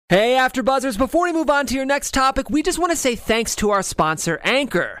Hey, AfterBuzzers, before we move on to your next topic, we just want to say thanks to our sponsor,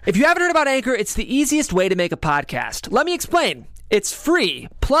 Anchor. If you haven't heard about Anchor, it's the easiest way to make a podcast. Let me explain. It's free.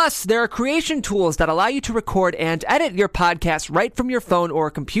 Plus, there are creation tools that allow you to record and edit your podcast right from your phone or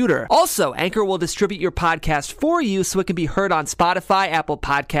computer. Also, Anchor will distribute your podcast for you so it can be heard on Spotify, Apple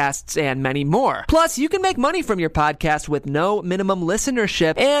Podcasts, and many more. Plus, you can make money from your podcast with no minimum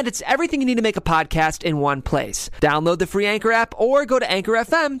listenership, and it's everything you need to make a podcast in one place. Download the free Anchor app or go to Anchor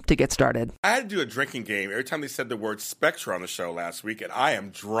FM to get started. I had to do a drinking game every time they said the word Spectra on the show last week, and I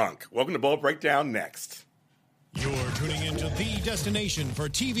am drunk. Welcome to Bowl Breakdown next. You're tuning into the destination for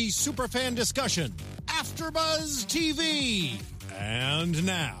TV superfan discussion, AfterBuzz TV. And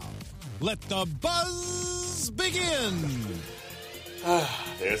now, let the buzz begin.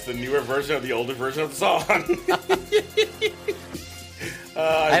 There's the newer version of the older version of the song.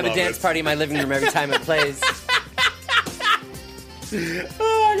 I have a dance party in my living room every time it plays.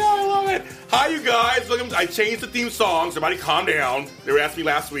 Oh my God, I love it. Hi, you guys. Welcome. I changed the theme song. Somebody calm down. They were asking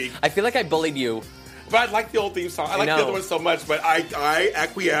me last week. I feel like I bullied you. But I like the old theme song. I like the other one so much, but I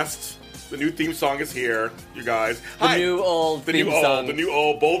acquiesced. The new theme song is here, you guys. Hi. The new old theme song. The new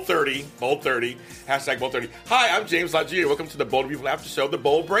old, Bold 30, hashtag Bold 30. Hi, I'm James Lott Jr. Welcome to the Bold Beautiful After Show, the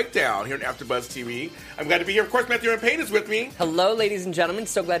Bold Breakdown here on AfterBuzz TV. I'm glad to be here. Of course, Matthew and Payne is with me. Hello, ladies and gentlemen.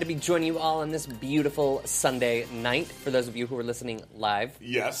 So glad to be joining you all on this beautiful Sunday night. For those of you who are listening live.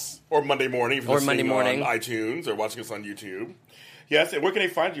 Yes, or Monday morning if you're listening on iTunes or watching us on YouTube. Yes, and where can they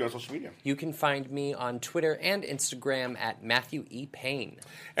find you on social media? You can find me on Twitter and Instagram at Matthew E. Payne.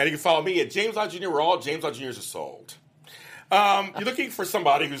 And you can follow me at James Lott Jr. We're all James Lott Jr.'s are sold. You're looking for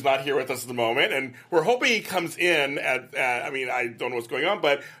somebody who's not here with us at the moment, and we're hoping he comes in I don't know what's going on,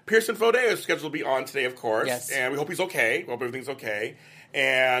 but Pearson Fode is scheduled to be on today, of course. Yes. And we hope he's okay. We hope everything's okay.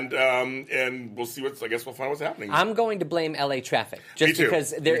 And we'll see we'll find out what's happening. I'm going to blame LA traffic. Just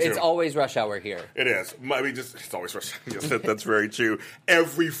because it's always rush hour here. It is. It's always rush hour. Yes, that's very true.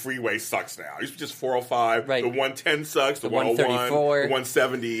 Every freeway sucks now. It used to be just 405. Right. The 110 sucks. The 101. The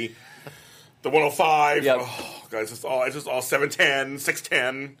 170. The 105. Yep. Oh, guys, it's just all 710,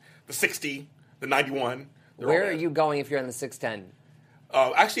 610, the 60, the 91. Where are you going if you're on the 610?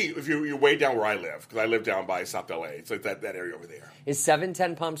 Actually, if you're way down where I live, because I live down by South LA, it's like that area over there. Is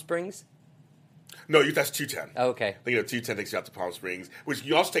 710 Palm Springs? No, that's 210. Oh, okay. I think 210 takes you out to Palm Springs, which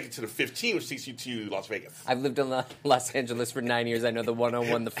you also take it to the 15, which takes you to Las Vegas. I've lived in Los Angeles for 9 years. I know the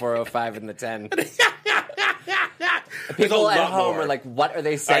 101, the 405, and the 10. People at home are like, what are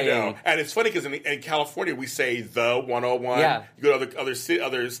they saying? I know. And it's funny because in California, we say the 101. Yeah. You go to other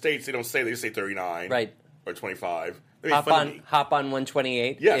states, they don't say, they say 39. Right. Or 25. Hop on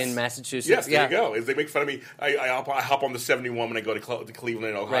 128 in Massachusetts. Yes, there you go. They make fun of me. I hop on the 71 when I go to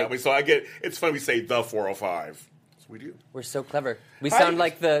Cleveland, Ohio. Right. So it's funny we say the 405. So we do. We're so clever. We sound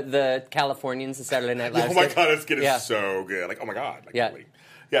like the Californians, the Saturday Night Live. Oh my God, it's getting so good. Like, oh my God. Really.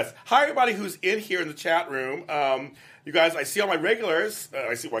 Yes. Hi, everybody who's in here in the chat room. You guys, I see all my regulars.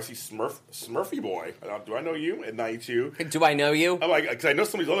 I see Smurfy Boy. Do I know you at 92? Do I know you? Because I know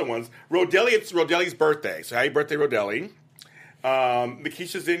some of these other ones. Rodelli, it's Rodelli's birthday. So happy birthday, Rodelli.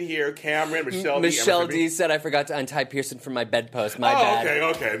 Makisha's in here. Cameron, Michelle D. Michelle D said I forgot to untie Pearson from my bedpost. My bad.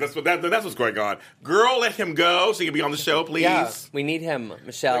 Okay. That's what's going on. Girl, let him go so he can be on the show, please. Yeah, we need him,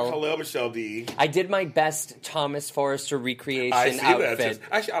 Michelle. Hello, Michelle D. I did my best Thomas Forrester recreation outfit.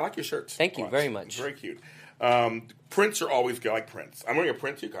 Actually, I like your shirts. Thank you very much. It's very cute. Prints are always good. I like prints. I'm wearing a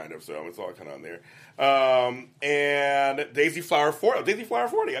print too, kind of, so it's all kind of on there. And Daisy Flower 40.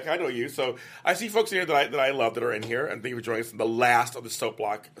 Okay, I know you. So I see folks in here that I love that are in here, and thank you for joining us in the last of the Soap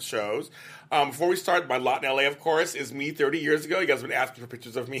Block shows. Before we start, my lot in LA, of course, is me 30 years ago. You guys have been asking for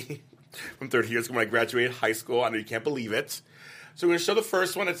pictures of me from 30 years ago when I graduated high school. I know you can't believe it. So we're going to show the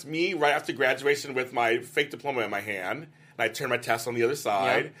first one. It's me right after graduation with my fake diploma in my hand, and I turned my test on the other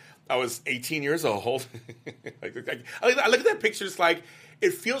side. Yep. I was 18 years old. I look at that picture, it's like,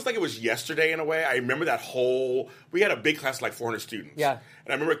 it feels like it was yesterday in a way. I remember that we had a big class of like 400 students. Yeah. And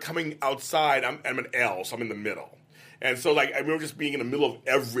I remember coming outside, I'm an L, so I'm in the middle. And so I remember just being in the middle of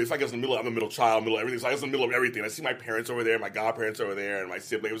it's like I was in the middle, I'm the middle child, middle of everything. So I was in the middle of everything. I see my parents over there, my godparents over there, and my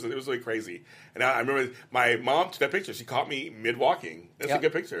siblings. It was really crazy. And I remember my mom took that picture. She caught me mid-walking. That's a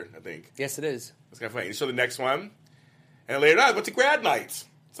good picture, I think. Yes, it is. That's kind of funny. You show the next one. And later on, I went to grad night.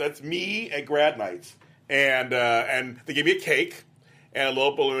 So that's me at grad night, and they gave me a cake and a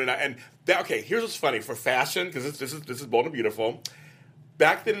little balloon. Here's what's funny for fashion, because this is bold and beautiful.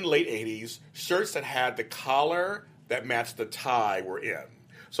 Back then in the late '80s, shirts that had the collar that matched the tie were in.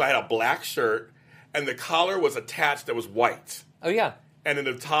 So I had a black shirt, and the collar was attached that was white. Oh yeah. And then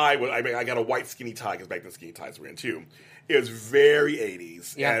the tie was, I got a white skinny tie, because back then skinny ties were in too. It was very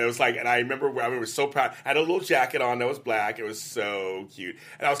 80s. Yeah. And it was like, and I remember so proud. I had a little jacket on that was black. It was so cute.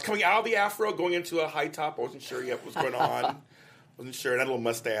 And I was coming out of the afro, going into a high top. I wasn't sure yet what was going on. Wasn't sure. And I had a little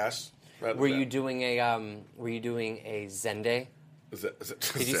mustache. Were you doing a Zende?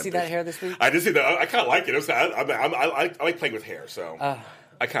 Did you see that hair this week? I did see that. I kind of like it. I like playing with hair, so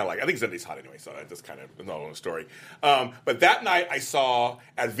I kind of like it. I think Zende's hot anyway, so that's just kind of another story. But that night I saw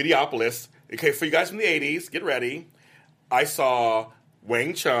at Videopolis, okay, for you guys from the 80s, get ready. I saw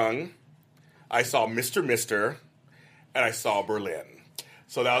Wang Chung, I saw Mr. Mister, and I saw Berlin.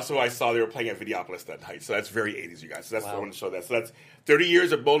 So that's who I saw. They were playing at Videopolis that night. So that's very 80s, you guys. So that's I want to show that. So that's 30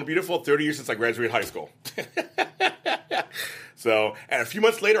 years of Bold and Beautiful, 30 years since I graduated high school. So, and a few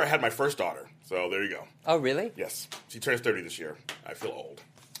months later, I had my first daughter. So there you go. Oh, really? Yes. She turns 30 this year. I feel old.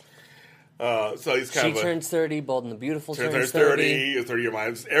 So he's kind of She turns 30, Bold and the Beautiful turns 30. 30-year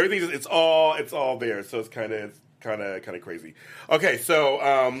mind. Everything, it's all there. So it's kind of crazy. Okay, so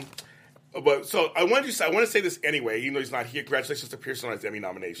I want to say this anyway, even though he's not here. Congratulations to Pearson on his Emmy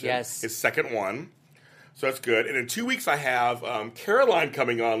nomination. Yes. His second one. So that's good. And in 2 weeks, I have Caroline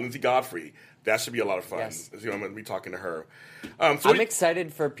coming on, Lindsay Godfrey. That should be a lot of fun. Yes. I'm going to be talking to her. I'm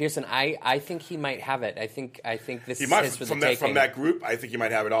excited for Pearson. I think he might have it. I think this is his for the taking. From that group, I think he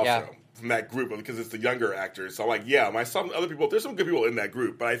might have it also. Yeah. From that group, because it's the younger actors. So I'm like, some other people, there's some good people in that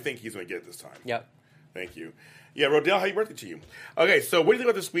group, but I think he's going to get it this time. Yep. Thank you. Yeah, Rodell, happy birthday to you. Okay, so what do you think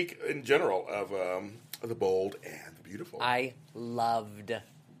about this week in general of the Bold and the Beautiful? I loved.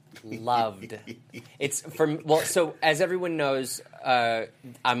 It's so as everyone knows,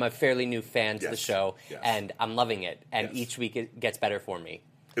 I'm a fairly new fan to the show, and I'm loving it. And each week it gets better for me.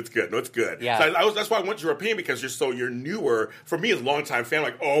 It's good. No, it's good. Yeah. So that's why I want your opinion, because you're newer. For me, as a longtime fan,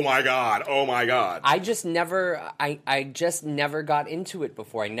 like, oh my god. I just never got into it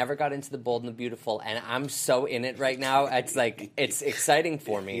before. I never got into the Bold and the Beautiful, and I'm so in it right now. It's like it's exciting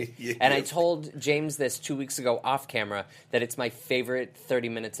for me. Yeah. And I told James this 2 weeks ago off camera that it's my favorite 30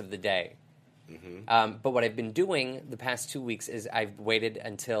 minutes of the day. Mm-hmm. But what I've been doing the past 2 weeks is I've waited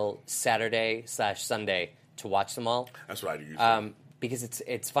until Saturday/Sunday to watch them all. That's what I do usually. Because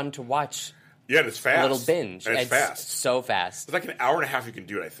it's fun to watch. Yeah, and it's fast. A little binge. And it's fast. So fast. It's like an hour and a half you can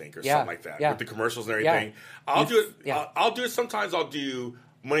do it, I think, or something like that. Yeah. With the commercials and everything. Yeah. I'll do it. Sometimes I'll do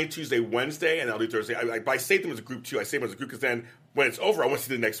Monday, Tuesday, Wednesday, and I'll do Thursday. I save them as a group too. I save them as a group because then when it's over, I want to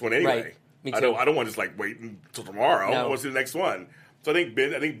see the next one anyway. Right. Me too. I don't want to just like wait until tomorrow. No. I want to see the next one. So I think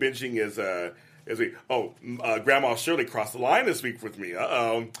binging is Grandma Shirley crossed the line this week with me.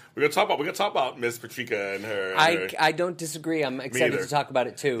 We're gonna talk about Miss Patricia and her. I don't disagree. I'm excited to talk about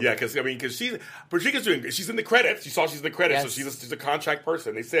it too. Yeah, because Patrica's doing. She's in the credits. You saw she's in the credits, yes. So she's a contract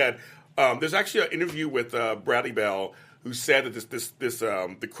person. They said there's actually an interview with Bradley Bell who said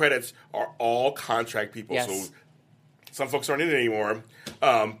that the credits are all contract people. Yes. So some folks aren't in it anymore,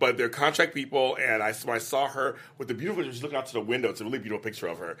 but they're contract people. And when I saw her with the beautiful, she's looking out to the window. It's a really beautiful picture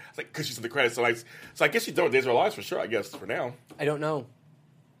of her. It's like because she's in the credits. So I guess she's done with Days of Our Lives for sure. I guess for now. I don't know.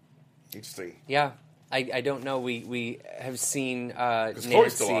 Interesting. Yeah, I don't know. We have seen because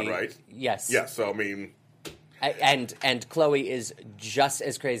Chloe's still on, right? Yes. Yeah. So I mean. And Chloe is just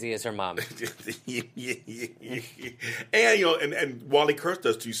as crazy as her mom. and Wally Kurth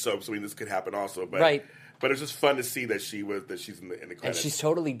does too. So I mean, this could happen also. But, right. But it's just fun to see that she's in the credits. And she's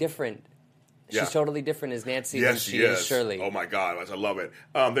totally different. She's totally different as Nancy than she is Shirley. Oh my God, I love it.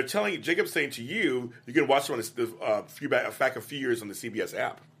 They're telling you, Jacob's saying to you, you can watch it on a few years on the CBS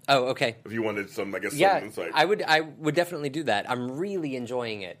app. Oh, okay. If you wanted some, some insight. I would definitely do that. I'm really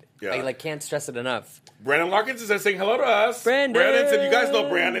enjoying it. Yeah. I can't stress it enough. Brandon Larkins is there saying hello to us. Brandon said, you guys know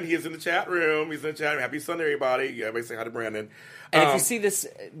Brandon. He is in the chat room. He's in the chat room. Happy Sunday, everybody. Yeah, everybody say hi to Brandon. And if you see this,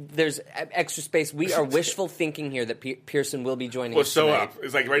 there's extra space. We are wishful thinking here that Pearson will be joining us tonight. Show up.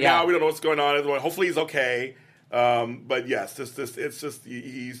 It's like now we don't know what's going on. Hopefully he's okay. But yes, he's just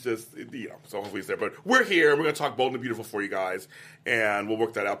so hopefully he's there. But we're here. We're going to talk Bold and Beautiful for you guys, and we'll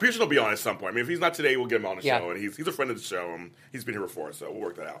work that out. Pearson will be on at some point. I mean, if he's not today, we'll get him on the show, and he's a friend of the show. And he's been here before, so we'll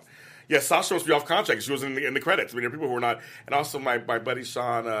work that out. Yeah, Sasha must be off contract. She was in the credits. I mean, there are people who are not, and also my buddy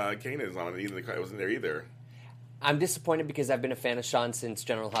Sean Kanan is on it. It wasn't there either. I'm disappointed because I've been a fan of Sean since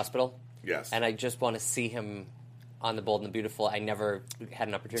General Hospital. Yes, and I just want to see him on the Bold and the Beautiful. I never had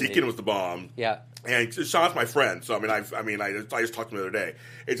an opportunity. Deacon was the bomb. Yeah, and Sean's my friend. So I just talked to him the other day.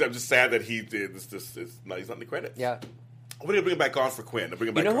 I'm just sad that he did this. He's not in the credits. Yeah. I'm going to bring him back on for Quinn.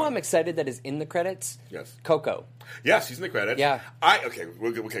 You know who I'm excited that is in the credits? Yes. Coco. Yes, he's in the credits. Yeah. So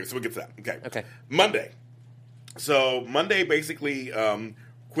we'll get to that. Okay. Monday. So Monday, basically,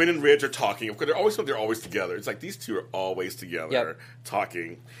 Quinn and Ridge are talking. Of course, they're always together. It's like these two are always together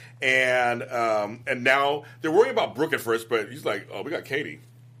talking. And now they're worrying about Brooke at first, but he's like, oh, we got Katie.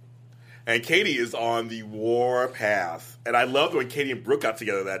 And Katie is on the war path. And I loved when Katie and Brooke got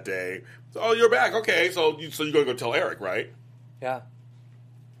together that day. Oh, you're back. Okay, so you're going to go tell Eric, right? Yeah.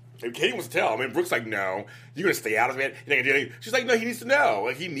 And Katie wants to tell. I mean, Brooke's like, no, you're going to stay out of it. You're not gonna do anything. She's like, no, he needs to know.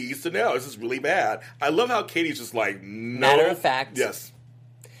 Like, he needs to know. This is really bad. I love how Katie's just like, no. Matter of fact. Yes.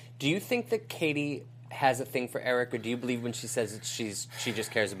 Do you think that Katie has a thing for Eric, or do you believe when she says that she just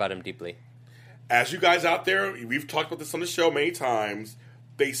cares about him deeply? As you guys out there, we've talked about this on the show many times,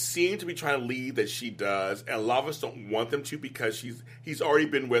 they seem to be trying to lead that she does, and a lot of us don't want them to because he's already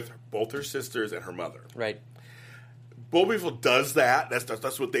been with both her sisters and her mother. Right. Bobbyville does that.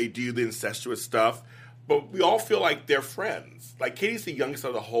 That's what they do, the incestuous stuff. But we all feel like they're friends. Like, Katie's the youngest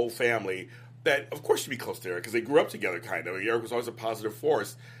of the whole family that, of course, she'd be close to Eric because they grew up together, kind of. Eric was always a positive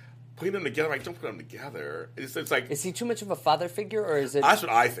force. Putting them together, like, don't put them together. It's like... Is he too much of a father figure, or is it... That's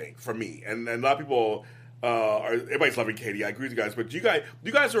what I think, for me. And a lot of people... everybody's loving Katie. I agree with you guys, but you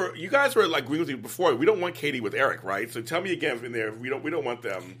guys were like agreeing with me before. We don't want Katie with Eric, right? So tell me again in there. We don't want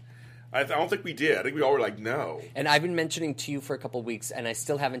them. I don't think we did. I think we all were like, no. And I've been mentioning to you for a couple of weeks, and I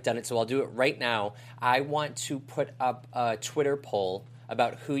still haven't done it, so I'll do it right now. I want to put up a Twitter poll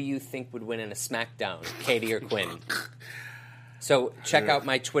about who you think would win in a SmackDown, Katie or Quinn. So check out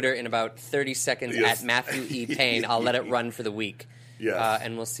my Twitter in about 30 seconds at Matthew E. Payne. I'll let it run for the week. Yes.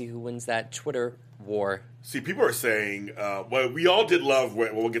 And we'll see who wins that Twitter war. See, people are saying, well, we all did love,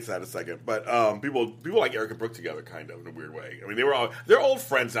 well, we'll get to that in a second, but people like Eric and Brooke together, kind of, in a weird way. I mean, they're old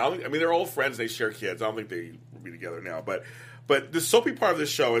friends now. I mean, they're old friends, they share kids. I don't think they will be together now. But the soapy part of this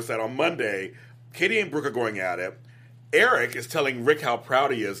show is that on Monday, Katie and Brooke are going at it. Eric is telling Rick how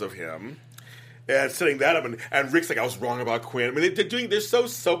proud he is of him. And setting that up, and Rick's like, I was wrong about Quinn. I mean, they're so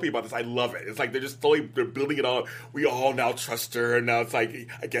soapy about this. I love it. It's like they're building it all. We all now trust her, and now it's like,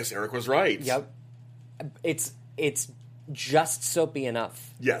 I guess Eric was right. Yep. It's just soapy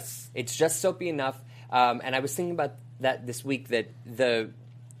enough. Yes. It's just soapy enough. And I was thinking about that this week, that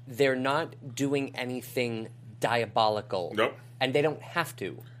they're not doing anything diabolical. Nope. And they don't have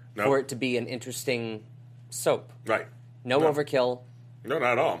to for it to be an interesting soap. Right. No overkill. No,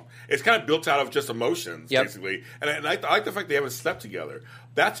 not at all. It's kind of built out of just emotions, basically. And I like the fact they haven't slept together.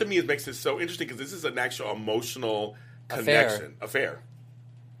 That, to me, makes it so interesting because this is an actual emotional connection. Affair.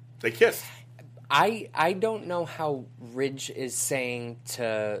 They kiss. I don't know how Ridge is saying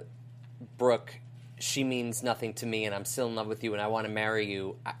to Brooke, she means nothing to me and I'm still in love with you and I want to marry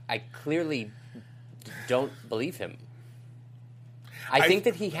you. I clearly don't believe him. I think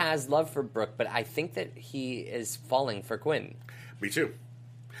that he has love for Brooke, but I think that he is falling for Quinn. Me too.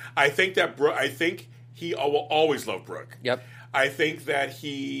 I think that he will always love Brooke. Yep. I think that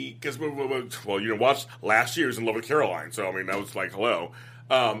because watch last year he was in love with Caroline, so I mean that was like hello.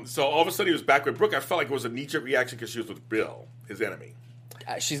 So all of a sudden he was back with Brooke. I felt like it was a knee-jerk reaction because she was with Bill, his enemy.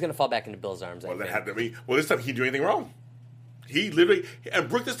 She's going to fall back into Bill's arms. Well, this time he didn't do anything wrong. He literally, and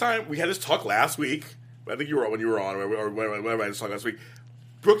Brooke this time, we had this talk last week. I think you were when you were on, or whenever I had this talk last week.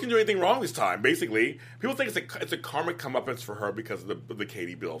 Brooke didn't do anything wrong this time. Basically, people think it's a karmic comeuppance for her because of the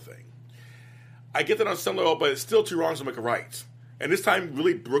Katie Bill thing. I get that on some level, but it's still two wrongs to make a right. And this time,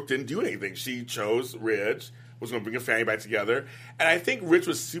 really, Brooke didn't do anything. She chose Ridge, was going to bring a family back together, and I think Ridge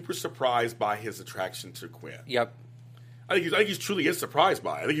was super surprised by his attraction to Quinn. Yep. I think he truly is surprised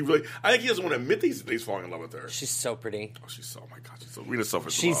by it. I think he doesn't want to admit that he's falling in love with her. She's so pretty. Oh, she's so, oh my God, she's so, Rena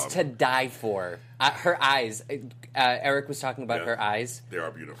Sofer. She's to die for. Her eyes, Eric was talking about her eyes. They are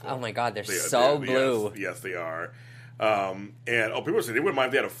beautiful. Oh my God, they're so blue. Yes, they are. And people are saying they wouldn't mind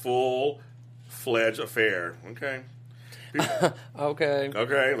if they had a full-fledged affair. Okay.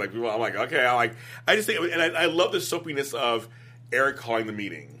 Okay. Like, I'm like, okay. I just think, and I love the soapiness of Eric calling the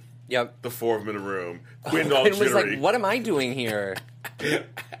meeting. Yep. The four of them in a room. Quinn all was jittery. like, what am I doing here? I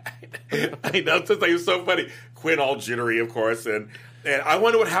know. It's like, it's so funny. Quinn all jittery, of course. And I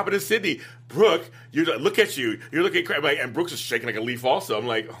wonder what happened to Sydney. Brooke, look at you. You're looking crazy. And Brooke's just shaking like a leaf also. I'm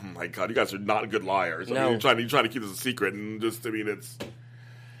like, oh my God, you guys are not good liars. No. I mean, you're trying to keep this a secret. And just, I mean, it's...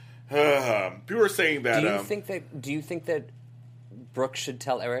 people are saying that... Do you think that Brooke should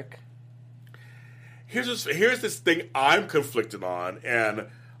tell Eric? Here's this thing I'm conflicted on, and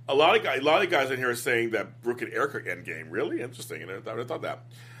a lot of guys in here are saying that Brooke and Eric are endgame. Really interesting, and I thought that.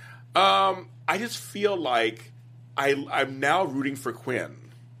 I just feel like I'm now rooting for Quinn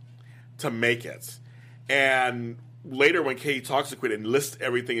to make it, and later when Katie talks to Quinn and lists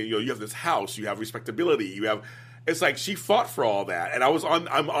everything, and you have this house, you have respectability, you have. It's like she fought for all that, and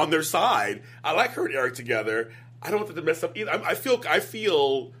I'm on their side. I like her and Eric together. I don't want them to mess up either. I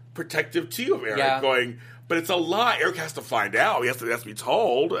feel protective too of Eric, going, but it's a lie. Eric has to find out. He has to be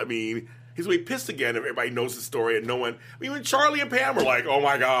told. I mean, he's going to be pissed again if everybody knows the story and no one. I mean, even Charlie and Pam are like, oh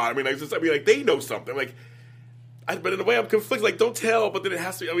my God. I mean, like they know something. Like, but in a way, I'm conflicted. Like, don't tell, but then it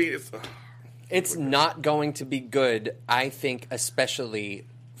has to. I mean, it's not going to be good. I think, especially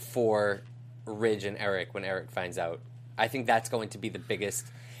for Ridge and Eric when Eric finds out. I think that's going to be the biggest.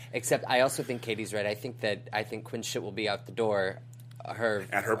 Except, I also think Katie's right. I think Quinn's shit will be out the door. Her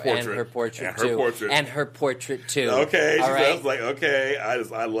portrait too. Okay, all right? I was like, okay,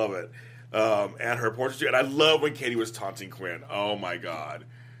 I love it. And her portrait too. And I love when Katie was taunting Quinn. Oh my God,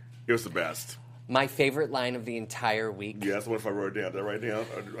 it was the best. My favorite line of the entire week. Yeah, that's the one if I wrote it down. Did I write it down?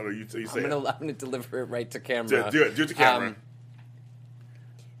 Or you say I'm gonna deliver it right to camera. Do it to camera.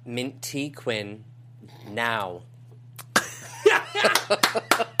 Mint tea, Quinn. Now.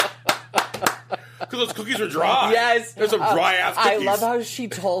 Because those cookies were dry. Yes. There's some dry ass cookies. I love how she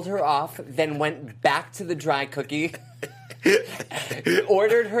told her off, then went back to the dry cookie,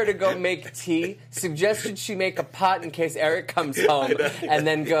 ordered her to go make tea, suggested she make a pot in case Eric comes home, and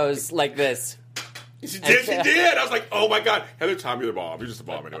then goes like this. She did. I was like, oh my God. Heather, Tom, you're the bomb. You're just a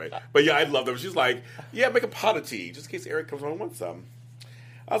bomb anyway. But yeah, I love them. She's like, yeah, make a pot of tea, just in case Eric comes home and wants some.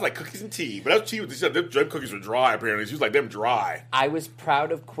 I was like, cookies and tea. But that's tea. She said them cookies were dry, apparently. She was like, them dry. I was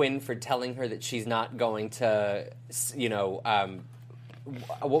proud of Quinn for telling her that she's not going to,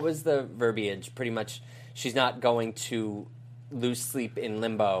 what was the verbiage? Pretty much, she's not going to lose sleep in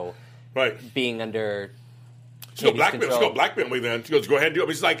limbo. Right. Being under She go blackmail me then. She goes, go ahead and do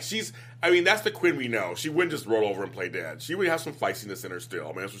it. I mean, that's the Quinn we know. She wouldn't just roll over and play dead. She would have some feistiness in her still. I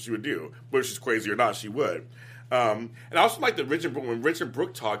mean, that's what she would do. Whether she's crazy or not, she would. And I also like that when Rich and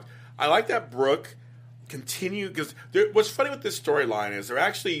Brooke talked, I like that Brooke continued, because what's funny with this storyline is they're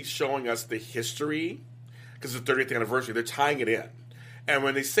actually showing us the history, because it's the 30th anniversary. They're tying it in. And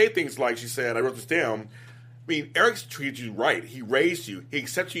when they say things like, she said, I wrote this down, I mean, Eric's treated you right. He raised you. He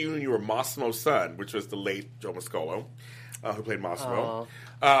accepted you when you were Massimo's son, which was the late Joe Mascolo, who played Massimo.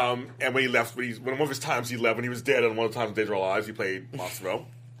 And when he left, one of his times he left, when he was dead, and one of the times in Days of Our Lives, he played Massimo.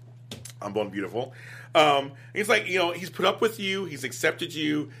 I'm Born Beautiful. He's like, he's put up with you. He's accepted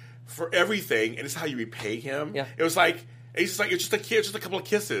you for everything, and it's how you repay him. Yeah. It was like, he's just like, it's just a kid, just a couple of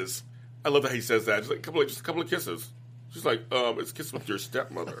kisses. I love that he says that. Just a couple of kisses. She's like, it's a kiss with your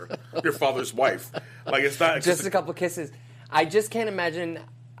stepmother, your father's wife. Like, it's not just a couple of kisses. I just can't imagine.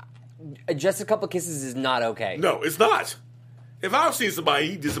 Just a couple of kisses is not okay. No, it's not. If I've seen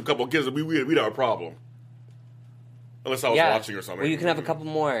somebody, he did some couple of kisses, we'd have a problem. Unless I was watching or something. Well, you can have a couple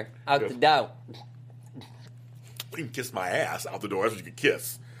more out the door. You can kiss my ass out the door. That's what you can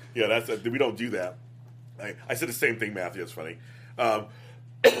kiss. Yeah, we don't do that. I said the same thing, Matthew. It's funny.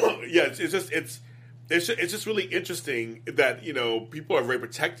 It's just really interesting that people are very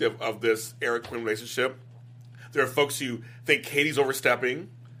protective of this Eric Quinn relationship. There are folks who think Katie's overstepping.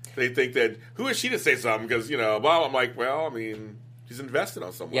 They think that who is she to say something? Because well, I'm like, well, I mean, she's invested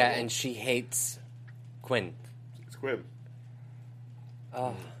on someone. Yeah, and she hates Quinn. It's Quinn.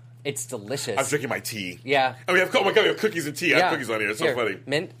 Oh, it's delicious. I'm drinking my tea. Yeah. I mean, oh my God, we have cookies and tea. I have cookies on here. It's so funny.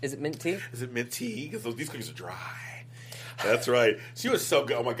 Mint? Is it mint tea? Is it mint tea? Because these cookies are dry. That's right. She was so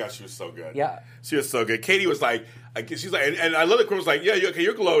good. Oh my gosh, she was so good. Yeah. She was so good. Katie was like, she's like, and I love that Quinn was like, yeah,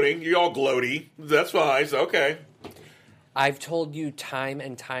 you're gloating. You're all gloaty. That's fine. So, okay. I've told you time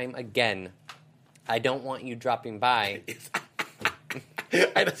and time again, I don't want you dropping by.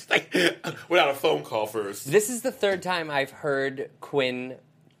 I just without a phone call first. This is the third time I've heard Quinn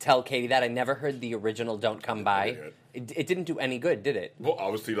tell Katie that. I never heard the original "Don't Come By." It didn't do any good, did it? Well,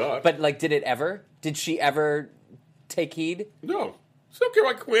 obviously not. But did it ever? Did she ever take heed? No. She don't care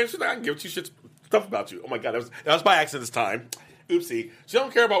about Quinn. She's not going to give two shits stuff about you. Oh my God, that was by accident this time. Oopsie. She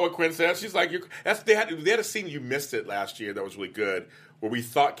don't care about what Quinn says. She's like, they had a scene, you missed it last year, that was really good, where we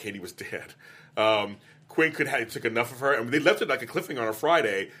thought Katie was dead. Quinn took enough of her, and they left it like a cliffhanger on a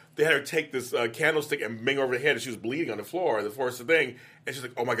Friday. They had her take this candlestick and bang over the head, and she was bleeding on the floor. The floor the thing, and she's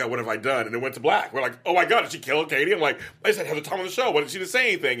like, "Oh my God, what have I done?" And it went to black. We're like, "Oh my God, did she kill Katie?" I'm like, "I just had to have the time on the show. Why didn't she say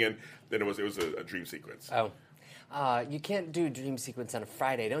anything?" And then it was a dream sequence. Oh, you can't do a dream sequence on a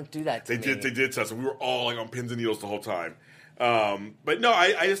Friday. Don't do that to me. They did so we were all like on pins and needles the whole time. But no,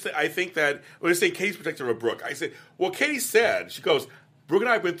 I think that when I say Katie's protective of Brooke, I said, well, Katie said, she goes, Brooke and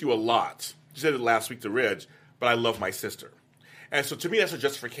I went through a lot. She said it last week to Ridge, but I love my sister. And so to me, that's a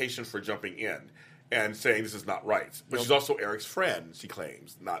justification for jumping in and saying this is not right. But she's also Eric's friend, she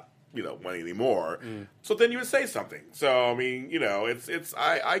claims, not, one anymore. So then you would say something. So, I mean,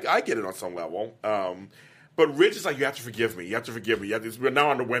 I get it on some level. But Ridge is like, you have to forgive me. You have to forgive me. We're now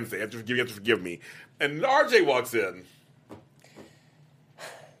on the Wednesday. You have to forgive me. And RJ walks in.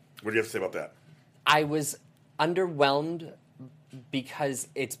 What do you have to say about that? I was underwhelmed because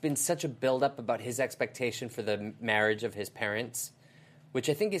it's been such a build-up about his expectation for the marriage of his parents, which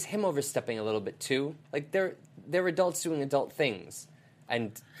I think is him overstepping a little bit too. Like they're adults doing adult things,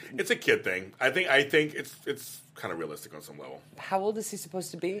 and it's a kid thing. I think it's kind of realistic on some level. How old is he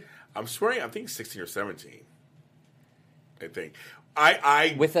supposed to be? I think 16 or 17. I think.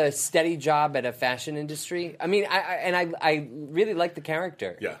 I with a steady job at a fashion industry. I mean, I really like the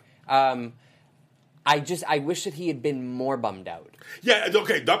character. Yeah. I wish that he had been more bummed out. Yeah,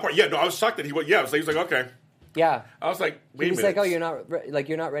 okay, that part. Yeah, no, I was shocked that he was. Yeah, so he was like, okay. Yeah. I was like, wait a minute. He was like, oh,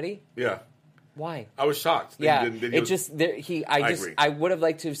 you're not ready? Yeah. Why? I was shocked. Yeah. I would have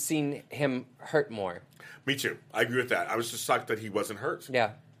liked to have seen him hurt more. Me too. I agree with that. I was just shocked that he wasn't hurt.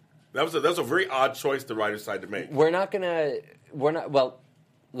 Yeah. That was a very odd choice the writers decided to make. Well,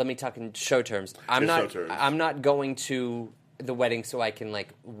 let me talk in show terms. I'm not going to the wedding so I can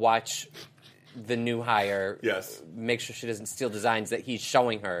watch the new hire. Yes. Make sure she doesn't steal designs that he's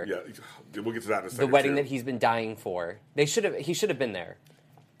showing her. Yeah, we'll get to that in a second. The wedding that he's been dying for. He should have been there.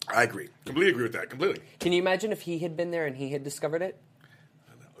 I agree. Completely agree with that. Completely. Can you imagine if he had been there and he had discovered it?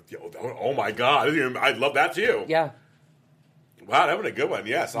 Oh my God! I'd love that too. Yeah. Wow, that would have been a good one.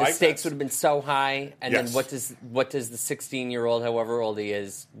 Yes, the stakes would have been so high, and yes. Then what does the 16-year-old, however old he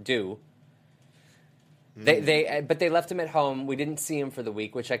is, do? But they left him at home. We didn't see him for the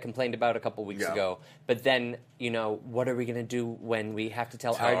week, which I complained about a couple weeks ago. But then, what are we going to do when we have to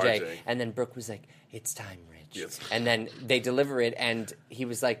tell RJ? And then Brooke was like, "It's time, Rich." Yes. And then they deliver it, and he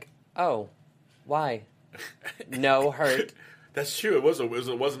was like, "Oh, why? No hurt." That's true. It was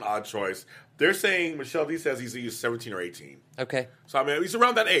an odd choice. They're saying Michelle D says he's 17 or 18. Okay. So I mean, he's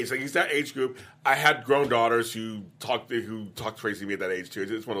around that age. Like he's that age group. I had grown daughters who talk crazy to me at that age too.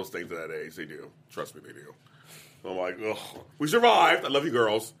 It's one of those things at that age. They do. Trust me, they do. So I'm like, ugh. We survived. I love you,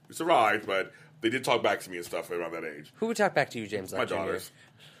 girls. We survived, but they did talk back to me and stuff around that age. Who would talk back to you, James? My daughters.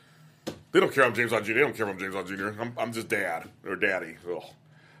 They don't care I'm James Lott Jr. They don't care if I'm James Lott Jr. I'm just dad or daddy. Ugh.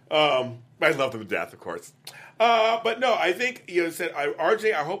 I love them to death, of course. But no, I think said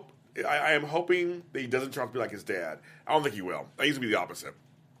RJ. I am hoping that he doesn't turn out to be like his dad. I don't think he will. I think he's going to be the opposite.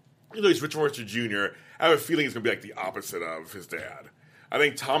 Even though he's Richard Forrester Jr., I have a feeling he's going to be like the opposite of his dad. I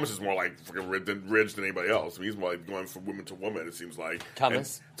think Thomas is more like fucking Ridge than anybody else. I mean, he's more like going from woman to woman, it seems like.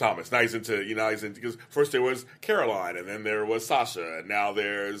 Thomas. Now he's into, because first there was Caroline, and then there was Sasha, and now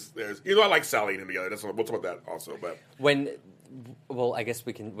there's I like Sally and him together. We'll talk about that also. But well, I guess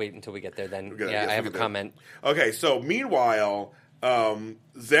we can wait until we get there then. I have a comment. Okay, so meanwhile,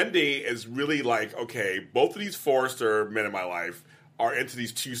 Zendy is really like, okay, both of these Forrester men in my life are into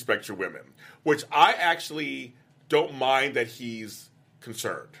these two Spectre women, which I actually don't mind that he's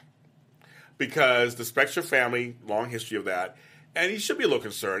concerned. Because the Spectre family, long history of that, and he should be a little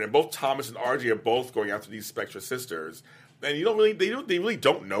concerned. And both Thomas and RJ are both going after these Spectre sisters. And they really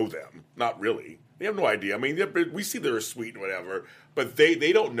don't know them. Not really. They have no idea. I mean, we see they're sweet and whatever, but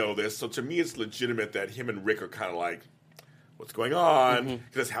they don't know this. So to me, it's legitimate that him and Rick are kind of like, what's going on?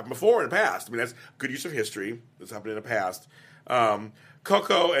 Because it's happened before in the past. I mean, that's good use of history. It's happened in the past.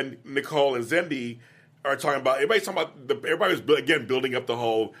 Coco and Nicole and Zendy are talking about, everybody was, again, building up the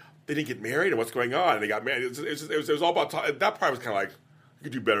whole, they didn't get married and what's going on. And they got married. It was all about, that part was kind of like, you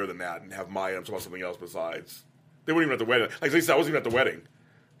could do better than that and have Maya talk about something else besides. They weren't even at the wedding. Like they said, I wasn't even at the wedding.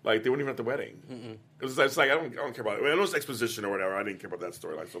 Like, they weren't even at the wedding. It's like, I don't care about it. I mean, I know it's exposition or whatever. I didn't care about that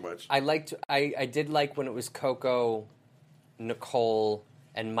storyline so much. I did like when it was Coco, Nicole,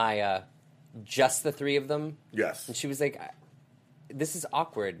 and Maya, just the three of them. Yes. And she was like, this is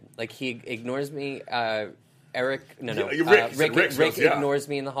awkward. Like, he ignores me. Rick ignores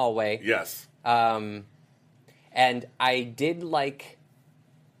me in the hallway. Yes. And I did like...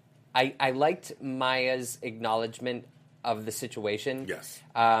 I liked Maya's acknowledgement of the situation. Yes.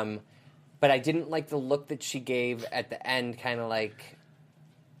 But I didn't like the look that she gave at the end, kind of like,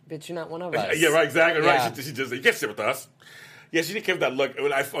 bitch, you're not one of us. Yeah, right, exactly. Yeah. Right. She just, you can't sit with us. Yeah, she didn't give that look.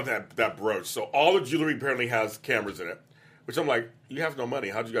 I found that brooch. So all the jewelry apparently has cameras in it, which I'm like, you have no money.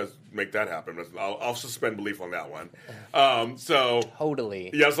 How'd you guys make that happen? I'll suspend belief on that one.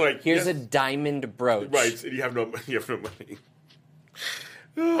 Totally. Yeah, it's like, here's a diamond brooch. Right, and you have no money.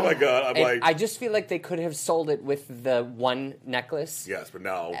 Oh my God! I just feel like they could have sold it with the one necklace. Yes, but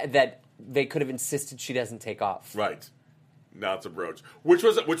now that they could have insisted she doesn't take off. Right. Now it's a brooch, which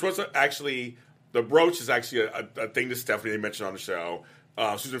was actually the brooch is actually a thing that Stephanie mentioned on the show.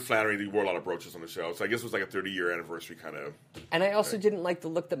 Susan Flannery, they wore a lot of brooches on the show, so I guess it was like a 30-year anniversary kind of. And I also didn't like the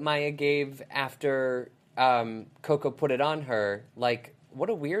look that Maya gave after Coco put it on her, like, what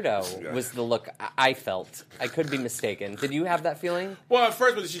a weirdo was the look I felt. I could be mistaken. Did you have that feeling? Well, at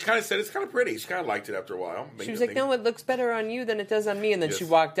first, but she kind of said it's kind of pretty. She kind of liked it after a while. She was like, no, it looks better on you than it does on me. And then she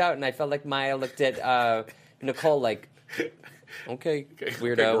walked out, and I felt like Maya looked at Nicole like, okay,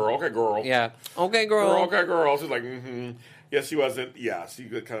 weirdo. Okay, girl. Yeah. Okay, girl. Okay, girl. She's like, mm-hmm. Yeah, she wasn't. Yeah, she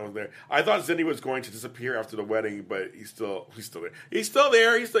kind of was there. I thought Zinni was going to disappear after the wedding, but he's still there. He's still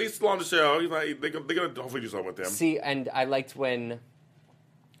there. He's still on the show. He's like, they're going to hopefully do something with him. See, and I liked when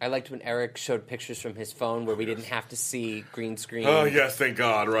Eric showed pictures from his phone where we didn't have to see green screen. Oh, yes, thank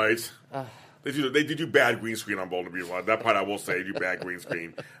God, right? They do bad green screen on Bold and Beautiful. That part I will say, they do bad green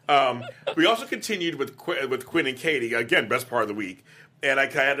screen. We also continued with Quinn and Katie. Again, best part of the week. And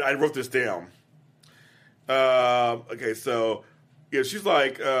I wrote this down. Okay, so yeah, she's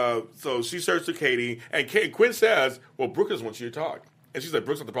like, so she starts to Katie, and Quinn says, well, Brooke doesn't want you to talk. And she's like,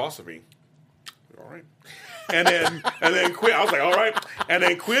 Brooke's not the boss of me. All right. And then Quinn, I was like, all right. And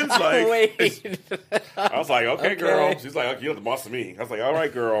then Quinn's like, wait. I was like, okay, girl. She's like, okay, you're not the boss of me. I was like, all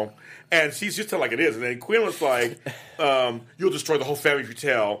right, girl. And she's just telling like it is. And then Quinn was like, you'll destroy the whole family if you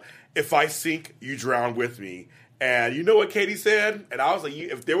tell. If I sink, you drown with me. And you know what Katie said? And I was like,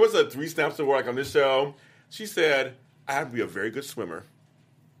 if there was a 3 snaps to work on this show, she said, I have to be a very good swimmer.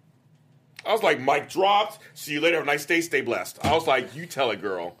 I was like, mic dropped. See you later. Have a nice day. Stay blessed. I was like, you tell it,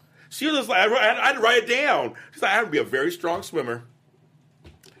 girl. She was just like, I had to write it down. She's like, I have to be a very strong swimmer.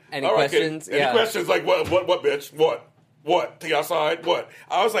 Any questions? Any questions? Like, what, bitch? What? Take it outside? What?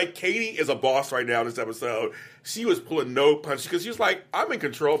 I was like, Katie is a boss right now in this episode. She was pulling no punches because she was like, I'm in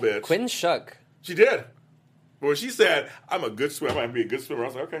control, bitch. Quinn shook. She did. But when she said, I'm a good swimmer, I can be a good swimmer, I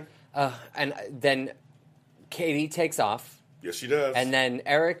was like, okay. And then Katie takes off. Yes, she does. And then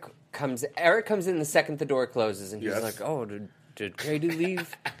Eric comes in the second the door closes, and he's like, oh, did Katie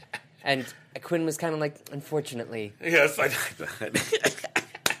leave? And Quinn was kind of like, unfortunately. Yes, I love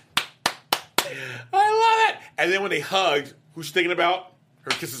it. And then when they hugged, who's she thinking about? Her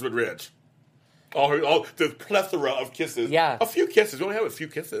kisses with Ridge. All the plethora of kisses. Yeah. A few kisses. We only have a few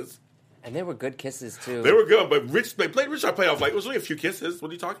kisses. And they were good kisses, too. They were good, but they played Rich. I was like, it was only a few kisses. What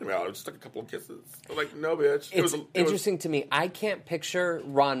are you talking about? It was just like a couple of kisses. I'm like, no, bitch. It's interesting to me. I can't picture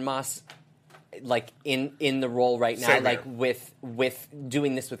Ron Moss like in the role right now, like with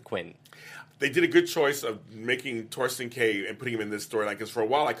doing this with Quinn. They did a good choice of making Torsten K and putting him in this storyline because for a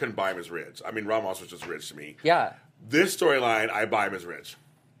while I couldn't buy him as Ridge. I mean, Ron Moss was just Ridge to me. Yeah. This storyline, I buy him as Ridge.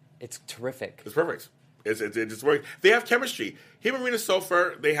 It's terrific. It's perfect. It just works. They have chemistry. Him and Rena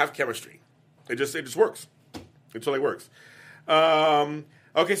Sofer, they have chemistry. It just works. It totally works.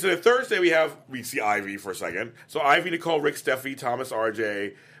 Okay, so then Thursday we see Ivy for a second. So Ivy, Nicole, Rick, Steffi, Thomas,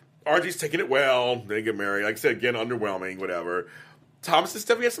 RJ. RJ's taking it well. They get married. Like I said, again, underwhelming, whatever. Thomas and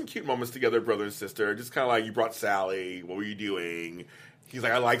Steffi had some cute moments together, brother and sister. Just kind of like, you brought Sally. What were you doing? He's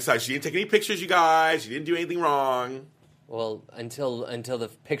like, I like Sally. She didn't take any pictures, you guys. She didn't do anything wrong. Well, until the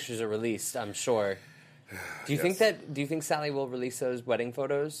pictures are released, I'm sure. Do you think Sally will release those wedding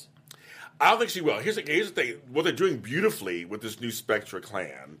photos? I don't think she will. Here's the thing. What they're doing beautifully with this new Spectra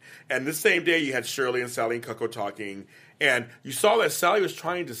clan. And this same day, you had Shirley and Sally and Coco talking. And you saw that Sally was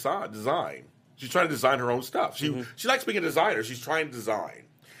trying to design. She's trying to design her own stuff. She likes being a designer. She's trying to design.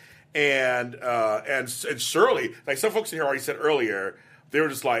 And Shirley, like some folks in here already said earlier, they were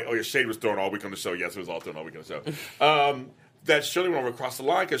just like, oh, your shade was thrown all week on the show. Yes, it was all thrown all week on the show. That Shirley went over across the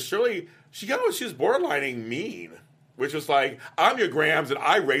line because Shirley, she was borderlining mean. Which was like, I'm your Grams, and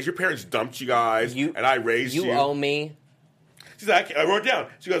I raised your parents dumped you guys, and I raised you. You owe me. She's like, I wrote it down.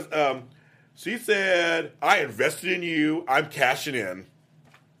 She goes, she said, I invested in you. I'm cashing in.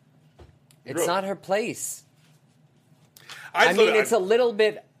 It's not her place. It's a little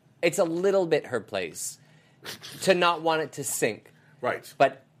bit her place to not want it to sink. Right.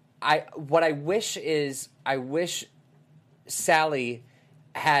 But I wish Sally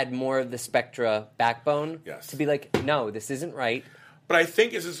had more of the Spectra backbone to be like, no, this isn't right. But I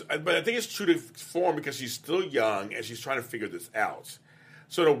think it's true to form because she's still young and she's trying to figure this out.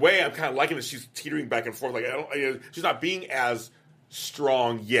 So in a way, I'm kind of liking that she's teetering back and forth. Like she's not being as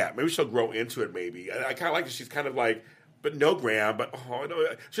strong yet. Maybe she'll grow into it. Maybe I kind of like that she's kind of like, but no, Graham. But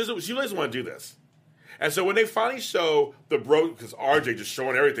she doesn't want to do this. And so when they finally show the because RJ just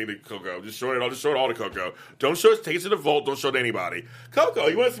showing everything to Coco, just showing it all to Coco. Don't show it, take it to the vault, don't show it to anybody. Coco,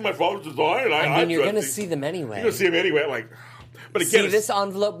 you want to see my father's design? I mean, you're going to see them anyway. You're going to see them anyway. I'm like, but again, see this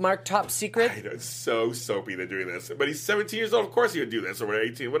envelope marked top secret? I know, it's so soapy they're doing this. But he's 17 years old, of course he would do this, or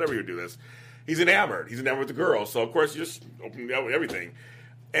 18, whatever he would do this. He's enamored. He's enamored with the girl, so of course you just open out with everything.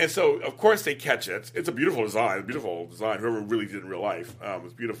 And so, of course, they catch it. It's a beautiful design, whoever really did in real life.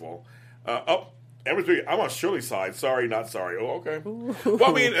 It's beautiful. I'm on Shirley's side. Sorry, not sorry. Oh, okay. Well,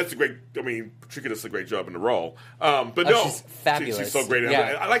 I mean, that's a great. I mean, Patricia does a great job in the role. But no, she's fabulous. She's so great.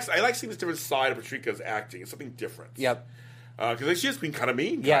 Yeah. I like seeing this different side of Patrica's acting. It's something different. Yep. Because she's been kind of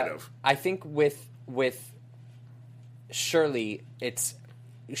mean, Yeah, kind of. I think with Shirley,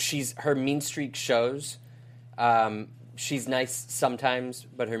 she's her mean streak shows. She's nice sometimes,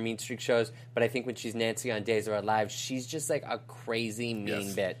 but her mean streak shows. But I think when she's Nancy on Days of Our Lives, she's just like a crazy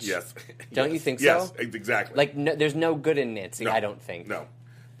mean bitch. Yes. Don't you think so? Yes, exactly. Like, no, there's no good in Nancy, No. I don't think. No.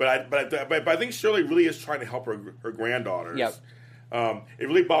 But I think Shirley really is trying to help her granddaughters. Yep. It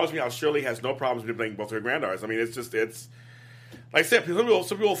really bothers me how Shirley has no problems with playing both her granddaughters. I mean, it's like I said,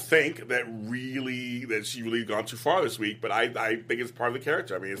 some people think that she really gone too far this week, but I think it's part of the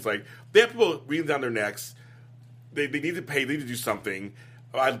character. I mean, it's like they have people breathing down their necks. They need to pay. They need to do something.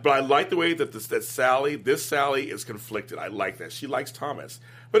 But I like the way that this Sally is conflicted. I like that. She likes Thomas,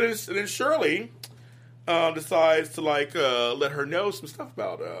 but then Shirley decides to let her know some stuff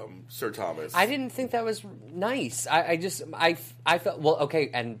about Sir Thomas. I didn't think that was nice. I felt, well, okay,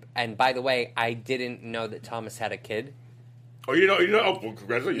 and by the way, I didn't know that Thomas had a kid. Oh, you know. Oh, well,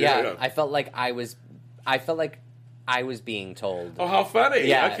 congratulations. Yeah, I felt like I was being told. Oh, how funny.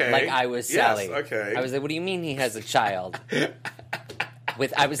 Yeah, Okay. like I was Sally. Yes, okay. I was like, what do you mean he has a child?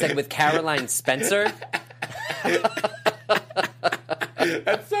 with Caroline Spencer?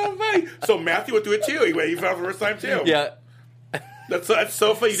 That's so funny. So Matthew went through it too. He found for the first time too. Yeah. That's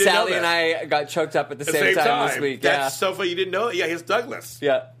so funny. You didn't Sally know and that. I got choked up at the same time this week. That's so funny. You didn't know that. Yeah, he's Douglas.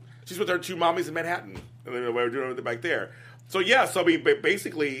 Yeah. She's with her two mommies in Manhattan, and then we're doing it back there. So yeah, I mean,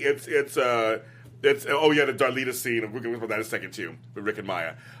 basically, it's the Darlita scene. We're going to talk about that in a second too, with Rick and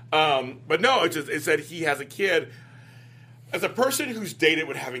Maya. But no, it said he has a kid. As a person who's dated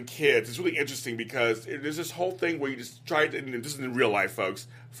with having kids, it's really interesting because there's this whole thing where you just try to, and this is in real life, folks.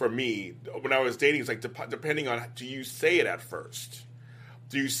 For me, when I was dating, it's like depending on, do you say it at first?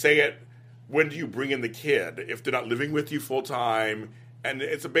 Do you say it? When do you bring in the kid? If they're not living with you full time, and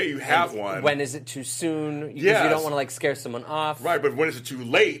it's a bit you have one. When is it too soon? Because Yes. you don't want to scare someone off. Right, but when is it too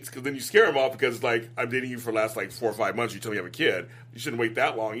late? Because then you scare them off because I'm dating you for the last 4 or 5 months. You tell me you have a kid. You shouldn't wait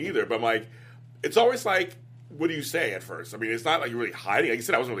that long either. But it's always what do you say at first? I mean, it's not like you're really hiding. Like you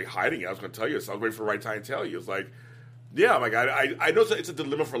said, I wasn't really hiding it. I was going to tell you. So I was waiting for the right time to tell you. It's yeah, I know it's a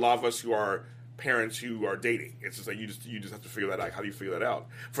dilemma for a lot of us who are parents who are dating. It's just you just have to figure that out. How do you figure that out?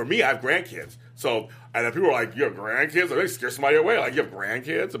 For me, I have grandkids. So, and then people are like, you have grandkids? They scare somebody away. Like, you have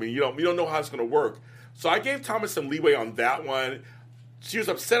grandkids? I mean, you don't know how it's going to work. So I gave Thomas some leeway on that one. She was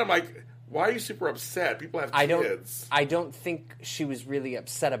upset. I'm like, why are you super upset? People have kids. I don't think she was really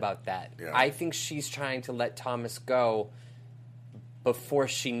upset about that. Yeah. I think she's trying to let Thomas go before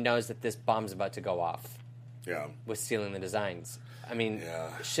she knows that this bomb's about to go off. Yeah. With stealing the designs. I mean,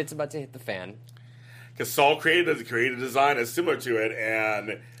 shit's about to hit the fan. Because Saul created a design that's similar to it,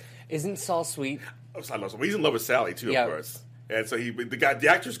 and isn't Saul sweet? I love Saul. He's in love with Sally too, of course. And so the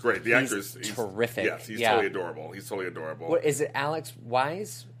actor's great. He's terrific. Yes, he's totally adorable. He's totally adorable. What is it? Alex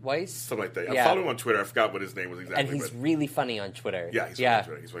Weiss? Something like that. I followed him on Twitter. I forgot what his name was exactly. And he's really funny on Twitter. Yeah,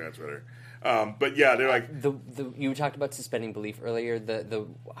 he's funny on Twitter. But yeah, they're like you talked about suspending belief earlier. The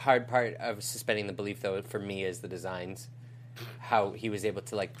hard part of suspending the belief, though, for me, is the designs. How he was able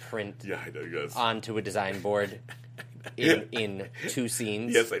to print onto a design board in 2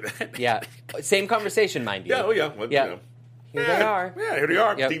 scenes. Yes, like that. Yeah, same conversation, mind you. Yeah, oh yeah, well, yeah. You know. Here they are. Yeah, here they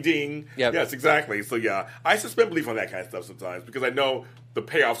are. Yep. Ding, ding. Yep. Yes, exactly. So yeah, I suspend belief on that kind of stuff sometimes because I know the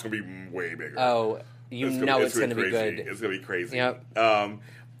payoff's going to be way bigger. Oh, it's going to be good. It's going to be crazy. Yep.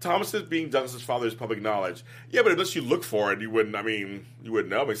 Thomas being Douglas's father is public knowledge. Yeah, but unless you look for it, you wouldn't. I mean, you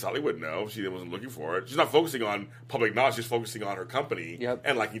wouldn't know. I mean, Sally wouldn't know if she wasn't looking for it. She's not focusing on public knowledge. She's focusing on her company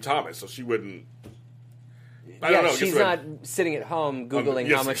and liking Thomas. So she wouldn't. I don't know. She's not sitting at home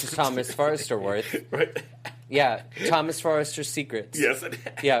Googling how much is Thomas Forrester worth. Right. Yeah, Thomas Forrester's secrets. Yes.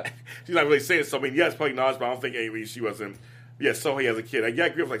 Yeah. She's not really saying it. So, I mean, yes, public knowledge, but I don't think she wasn't. Yeah, so he has a kid. I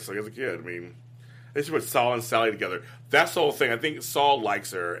agree with Saul has a kid. I mean, they should put Saul and Sally together. That's the whole thing. I think Saul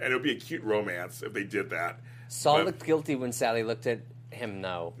likes her, and it would be a cute romance if they did that. Saul looked guilty when Sally looked at him,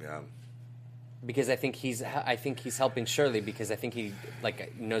 though. Yeah. Because I think he's helping Shirley because I think he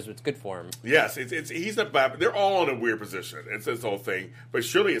knows what's good for him. Yes, he's not bad. They're all in a weird position. It's this whole thing. But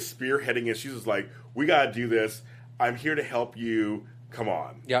Shirley is spearheading it. She's just like, we got to do this. I'm here to help you. Come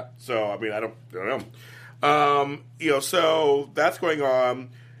on. Yeah. So I mean, I don't know. So that's going on.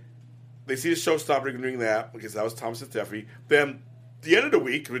 They see the show stop doing that because that was Thomas and Steffi. Then the end of the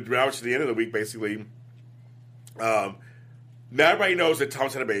week, basically. Now everybody knows that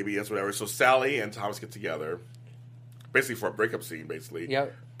Thomas had a baby, that's whatever. So Sally and Thomas get together, basically for a breakup scene, basically.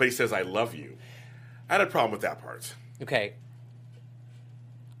 Yep. But he says, "I love you," I had a problem with that part. Okay.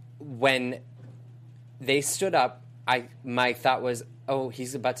 When they stood up, my thought was, oh,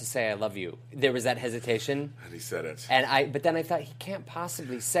 he's about to say I love you. There was that hesitation. And he said it. But then I thought, he can't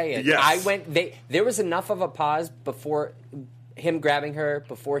possibly say it. Yes. There was enough of a pause before him grabbing her,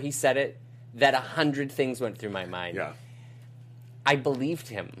 before he said it, that 100 things went through my mind. Yeah. I believed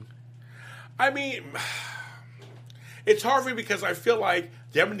him. I mean, it's hard for me because I feel like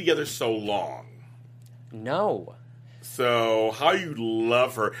they've been together so long. No. So how you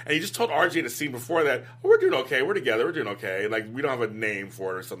love her. And you just told RJ in the scene before that, oh, we're doing okay, we're together, we're doing okay. Like, we don't have a name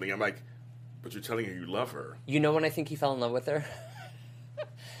for it or something. I'm like, but you're telling her you love her. You know when I think he fell in love with her?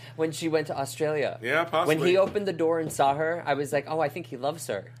 When she went to Australia. Yeah, possibly. When he opened the door and saw her, I was like, oh, I think he loves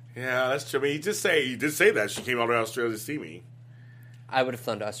her. Yeah, that's true. I mean, he did say that. She came out to Australia to see me. I would have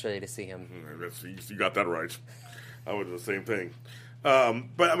flown to Australia to see him. You got that right. I would do the same thing.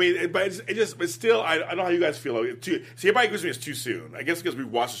 But I mean, but still, I don't know how you guys feel. See, everybody agrees with me it's too soon. I guess because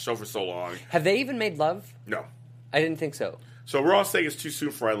we've watched the show for so long. Have they even made love? No. I didn't think so. So we're all saying it's too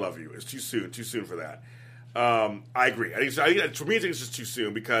soon for I Love You. It's too soon for that. I agree. For me, I think it's just too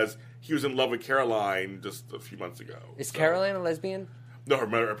soon because he was in love with Caroline just a few months ago. Is Caroline a lesbian? No,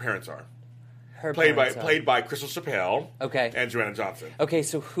 her parents are. Her Played parents by Crystal Chappelle. Okay. And Joanna Johnson. Okay,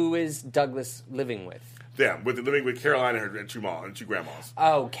 so who is Douglas living with? Them, living with Caroline and her two grandmas.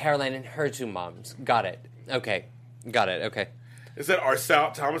 Oh, Caroline and her two moms. Got it. Okay. It said, are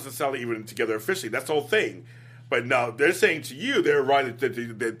Thomas and Sally even together officially? That's the whole thing. But no, they're saying to you, they're right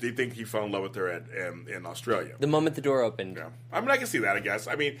that they think he fell in love with her in Australia. The moment the door opened. Yeah. I mean, I can see that, I guess.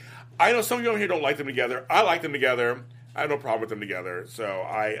 I mean, I know some of you on here don't like them together. I like them together. I have no problem with them together. So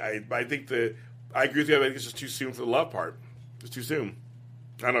I think I agree with you. I think it's just too soon for the love part. It's too soon.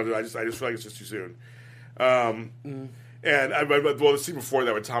 I don't know. I just feel like it's just too soon. And the scene before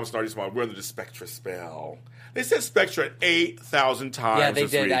that with Thomas and Artie we're under the Spectra spell. They said Spectra 8,000 times. Yeah, they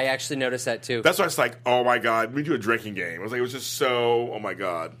did. Week. I actually noticed that too. That's why it's like, oh my god, we do a drinking game. I was like, it was just so, oh my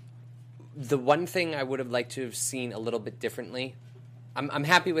god. The one thing I would have liked to have seen a little bit differently, I'm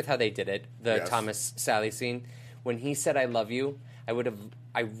happy with how they did it. The Yes. Thomas Sally scene, when he said "I love you,"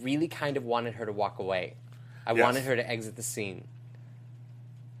 I really kind of wanted her to walk away. I Yes. wanted her to exit the scene.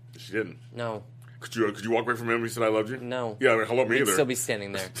 She didn't. No. Could you walk away from him when he said I loved you? No. Yeah, I mean, hello, me We'd either. still be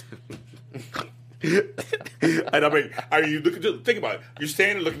standing there. And I mean, think about it. You're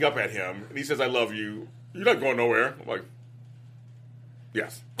standing looking up at him, and he says, I love you. You're not going nowhere. I'm like,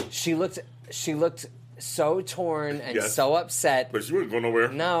 yes. She looked so torn and Yes. so upset. But she wouldn't go nowhere.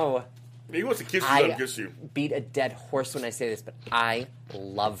 No. He wants to kiss you, let him kiss you. Beat a dead horse when I say this, but I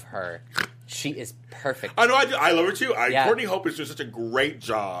love her. She is perfect. I know, I love her too. Yeah. Courtney Hope is doing such a great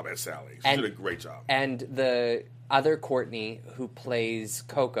job as Sally. She's doing a great job. And the other Courtney who plays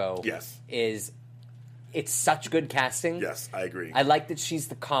Coco Yes. It's such good casting. Yes, I agree. I like that she's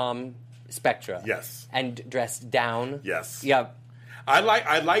the calm Spectra. Yes. And dressed down. Yes. Yeah. I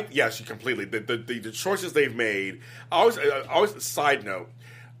like. Yeah, she completely. The choices they've made. I always. Side note: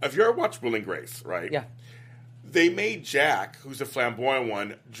 if you ever watched Will and Grace, right? Yeah. They made Jack, who's the flamboyant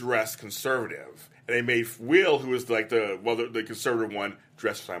one, dress conservative, and they made Will, who is like the conservative one,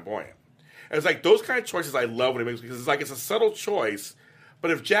 dress flamboyant. And it's like those kind of choices I love when it makes because it's like it's a subtle choice. But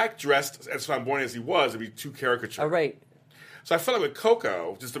if Jack dressed as flamboyant as he was, it'd be too caricature. All right. So I felt like with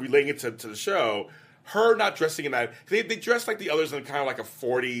Coco, just to relate it to the show, her not dressing in that they dress like the others in kind of like a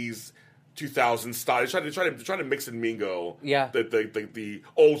 40s, 2000s style. They try to mix and mingle Yeah. the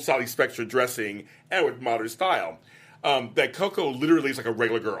old Sally Spectra dressing and with modern style. That Coco literally is like a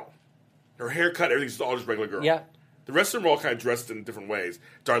regular girl. Her haircut, everything's all just regular girl. Yeah. The rest of them are all kind of dressed in different ways.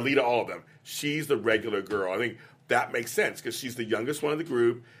 Darlita, all of them. She's the regular girl. I think that makes sense because she's the youngest one of the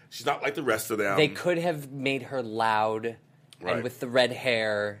group. She's not like the rest of them. They could have made her loud Right. and with the red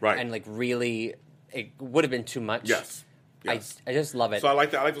hair Right. and like really it would have been too much. Yes. I just love it. So I like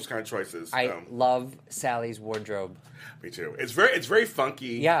that. I like those kind of choices. I love Sally's wardrobe. Me too. It's very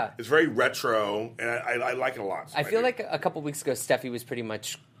funky. Yeah. It's very retro, and I like it a lot. So I feel do. like a couple weeks ago, Steffi was pretty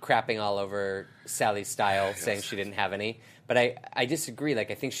much crapping all over Sally's style, saying she didn't have any. But I disagree.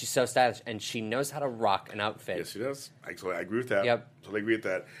 Like, I think she's so stylish, and she knows how to rock an outfit. Yes, she does. I agree with that. Yep. Totally agree with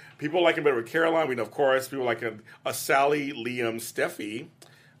that. People like it better with Caroline. We know, of course. People like a Sally, Liam, Steffi.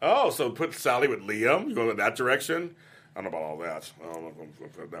 Oh, so put Sally with Liam? You going in that direction? I don't know about all that. I don't know if I'm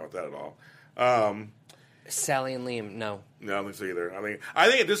putting down with that at all. Sally and Liam, no. No, I don't think so either. I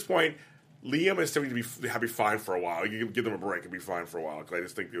think at this point, Liam and Steffi have to be fine for a while. You can give them a break and be fine for a while because I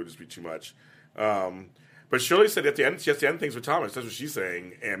just think it would just be too much. But Shirley said at the end, she has to end things with Thomas. That's what she's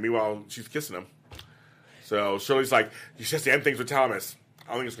saying. And meanwhile, she's kissing him. So Shirley's like, she has to end things with Thomas. I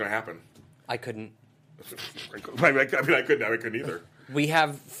don't think it's going to happen. I couldn't. I mean, I couldn't either. We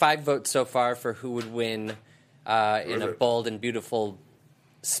have 5 votes so far for who would win in a bold and beautiful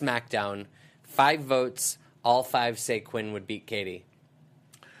SmackDown. 5 votes. All 5 say Quinn would beat Katie.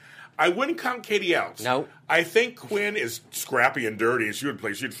 I wouldn't count Katie out. No. I think Quinn is scrappy and dirty, and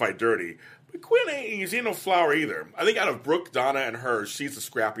she'd fight dirty. But Quinn ain't no flower either. I think out of Brooke, Donna, and her, she's the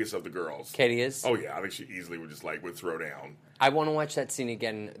scrappiest of the girls. Katie is? Oh, yeah. I think she easily would throw down. I want to watch that scene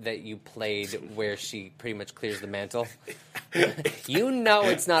again that you played where she pretty much clears the mantle. You know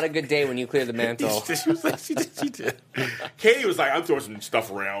it's not a good day when you clear the mantle. She did. Katie was like, I'm throwing some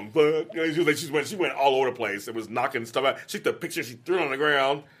stuff around. But she went all over the place. It was knocking stuff out. She took the picture, she threw it on the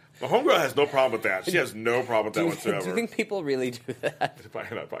ground. My homegirl has no problem with that. She has no problem with that whatsoever. Do you think people really do that?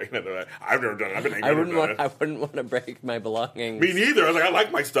 Probably not. I've never done it. I've been angry. I wouldn't want to break my belongings. Me neither. I was like, I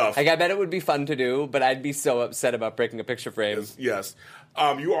like my stuff. Like, I bet it would be fun to do, but I'd be so upset about breaking a picture frame. Yes.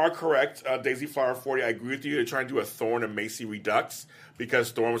 You are correct, Daisy Flower 40. I agree with you. They're trying to do a Thorne and Macy redux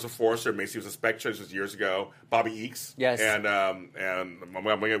because Thorne was a Forcer, Macy was a Spectre. This was years ago. Bobby Eakes. Yes. And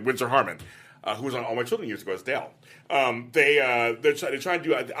Windsor Harmon. Who was on All My Children years ago as Dell. They're trying to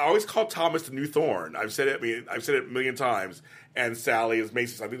do. I always call Thomas the new Thorne. I've said it a million times. And Sally is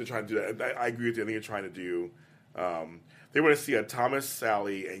Macy. So I think they're trying to do that. I agree with you. I think they're trying to do. They want to see a Thomas,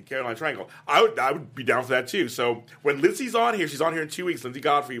 Sally, and Caroline triangle. I would be down for that too. So when Lindsay's on here, she's on here in 2 weeks. Lindsay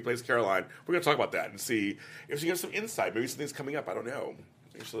Godfrey, who plays Caroline. We're going to talk about that and see if she has some insight. Maybe something's coming up. I don't know.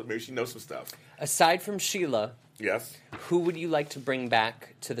 Maybe she knows some stuff. Aside from Sheila. Yes. Who would you like to bring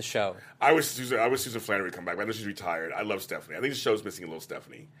back to the show? I wish Susan Flannery to come back, but I know she's retired. I love Stephanie. I think the show's missing a little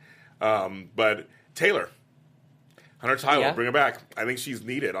Stephanie. But Taylor, Hunter Tyler, bring her back. I think she's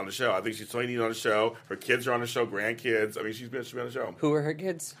needed on the show. I think she's totally needed on the show. Her kids are on the show, grandkids. I mean, she's been on the show. Who are her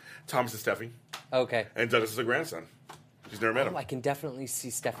kids? Thomas and Steffi. Okay. And Douglas is her grandson. She's never met him. I can definitely see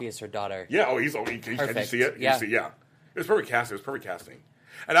Steffi as her daughter. Yeah. Can you see it? Yeah. It was perfect casting.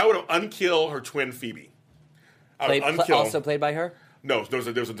 And I would have unkill her twin Phoebe. Also played by her? No, there was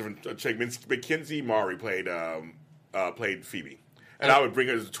a different chick. Mackenzie Maury played Phoebe, and I would bring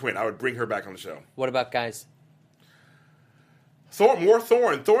her as a twin. I would bring her back on the show. What about guys? More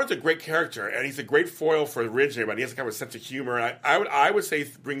Thorne. Thorne's a great character, and he's a great foil for Ridge. But he has a kind of a sense of humor. And I would say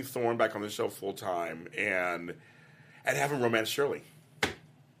bring Thorne back on the show full time and have him romance Shirley.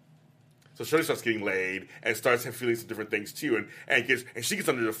 So Shirley starts getting laid and starts feeling some different things too, and she gets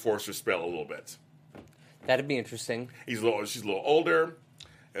under the Forcer spell a little bit. That'd be interesting. She's a little older.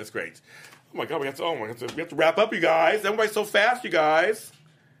 That's great. Oh my God, we have to wrap up, you guys. That went by so fast, you guys.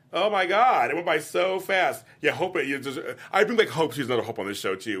 Oh my God, it went by so fast. Yeah, I bring back Hope. She's another Hope on this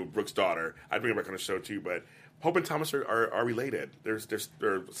show too. Brooke's daughter. I bring her back on the show too. But Hope and Thomas are related. They're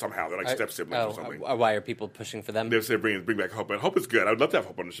somehow they're like step siblings or something. Why are people pushing for them? They're bring back Hope, and Hope is good. I would love to have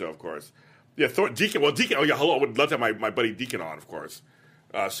Hope on the show, of course. Yeah, Deacon. Well, Deacon. Oh yeah, hello. I would love to have my buddy Deacon on, of course.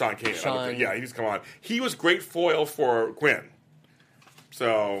 Sean Kanan. Yeah, he needs to come on. He was great foil for Quinn.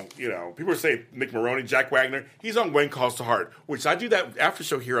 So, people are saying Nick Maroney, Jack Wagner. He's on When Calls to Heart, which I do that after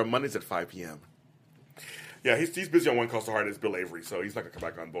show here on Mondays at 5 p.m. Yeah, he's busy on When Calls to Heart as Bill Avery, so he's not going to come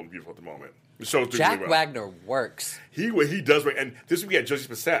back on Bold and Beautiful at the moment. The show's doing Jack really well. Wagner works. He does. And this week we had Josie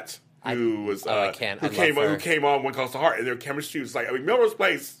Bissett, who came on When Calls to Heart, and their chemistry was like, Melrose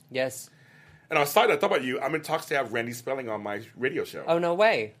Place. Yes. And on side, I thought about you. I'm in talks to have Randy Spelling on my radio show. Oh, no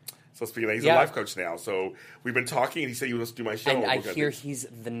way. So speaking of that, he's a life coach now. So we've been talking, and he said he wants to do my show. And I hear he's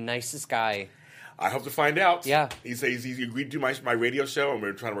the nicest guy. I hope to find out. Yeah. He says he agreed to do my radio show, and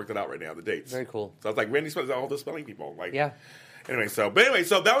we're trying to work that out right now, the dates. Very cool. So I was like, Randy Spelling, all the spelling people. Yeah. Anyway, so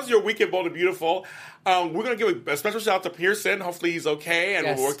that was your weekend Bold and Beautiful. We're going to give a special shout out to Pearson. Hopefully he's okay, and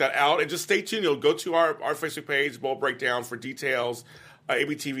we'll work that out. And just stay tuned. You'll go to our Facebook page, Bold Breakdown, for details.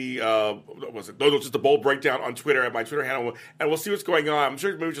 ABTV, what was it? No, just the Bold Breakdown on Twitter at my Twitter handle, and we'll see what's going on. I'm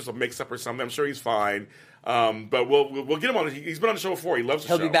sure maybe just a mix-up or something. I'm sure he's fine. But we'll get him on. He's been on the show before. He loves the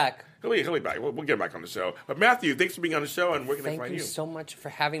show. He'll be back. He'll be back. We'll get him back on the show. But Matthew, thanks for being on the show, and where can they find you? Thank you so much for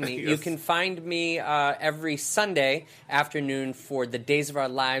having me. Yes. You can find me every Sunday afternoon for the Days of Our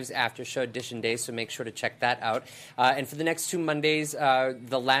Lives After Show Edition Days, so make sure to check that out. And for the next 2 Mondays,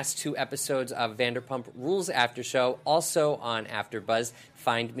 the last 2 episodes of Vanderpump Rules After Show, also on AfterBuzz.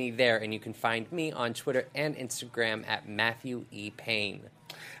 Find me there, and you can find me on Twitter and Instagram at Matthew E. Payne.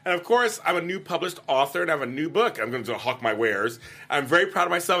 And of course, I'm a new published author, and I have a new book. I'm going to hawk my wares. I'm very proud of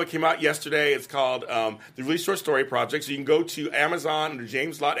myself. It came out yesterday. It's called The Really Short Story Project. So you can go to Amazon under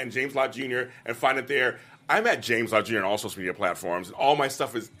James Lott and James Lott Jr. and find it there. I'm at James Lott Jr. on all social media platforms, and all my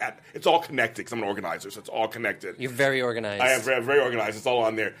stuff it's all connected because I'm an organizer, so it's all connected. You're very organized. I am very, very organized. It's all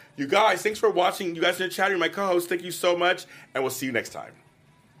on there. You guys, thanks for watching. You guys are chatting with my co-host. Thank you so much, and we'll see you next time.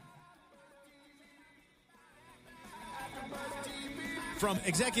 From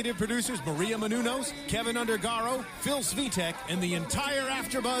executive producers Maria Menounos, Kevin Undergaro, Phil Svitek, and the entire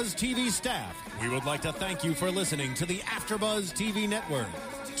AfterBuzz TV staff, we would like to thank you for listening to the AfterBuzz TV network.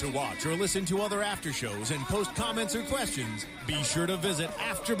 To watch or listen to other after shows and post comments or questions, be sure to visit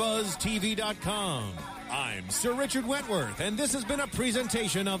AfterBuzzTV.com. I'm Sir Richard Wentworth, and this has been a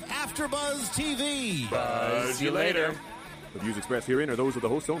presentation of AfterBuzz TV. Buzz you later. The views expressed herein are those of the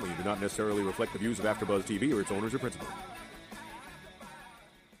hosts only and do not necessarily reflect the views of AfterBuzz TV or its owners or principals.